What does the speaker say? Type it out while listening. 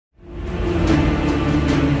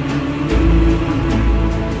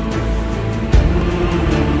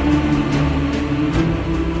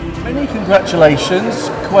Congratulations.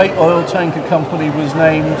 Kuwait Oil Tanker Company was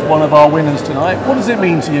named one of our winners tonight. What does it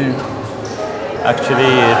mean to you? Actually,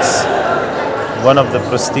 it's one of the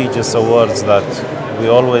prestigious awards that we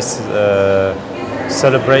always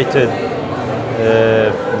celebrated.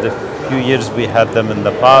 The few years we had them in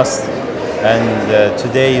the past, and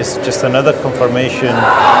today is just another confirmation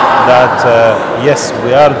that yes,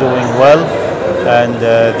 we are doing well, and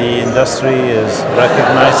the industry is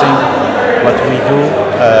recognizing what we do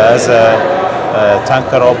as a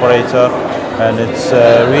tanker operator, and it's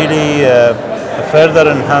really a further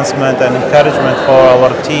enhancement and encouragement for our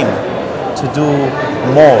team to do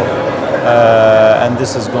more, and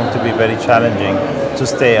this is going to be very challenging to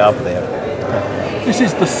stay up there. This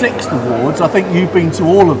is the 6th awards. I think you've been to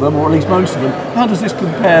all of them, or at least most of them. How does this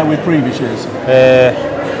compare with previous years?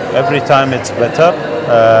 Every time it's better,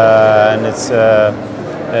 and it's the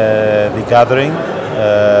gathering,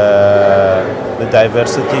 the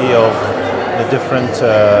diversity of the different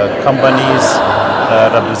companies,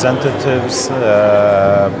 representatives,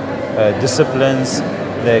 disciplines,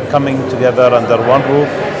 they're coming together under one roof,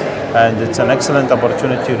 and it's an excellent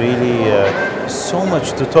opportunity, really. So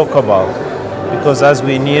much to talk about, because as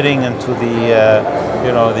we're nearing into the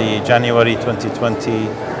the January 2020,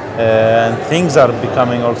 and things are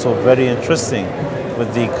becoming also very interesting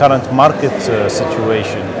with the current market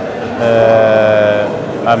situation.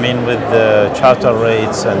 I mean, with the charter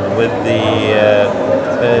rates and with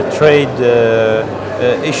the trade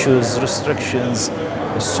issues, restrictions,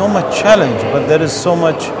 there's so much challenge, but there is so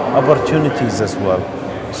much opportunities as well.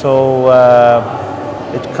 So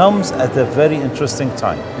it comes at a very interesting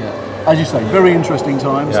time. Yeah. As you say, very interesting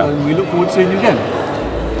times, and we look forward to seeing you again.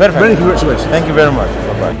 Perfect. Many congratulations. Thank you very much.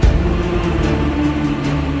 Bye-bye.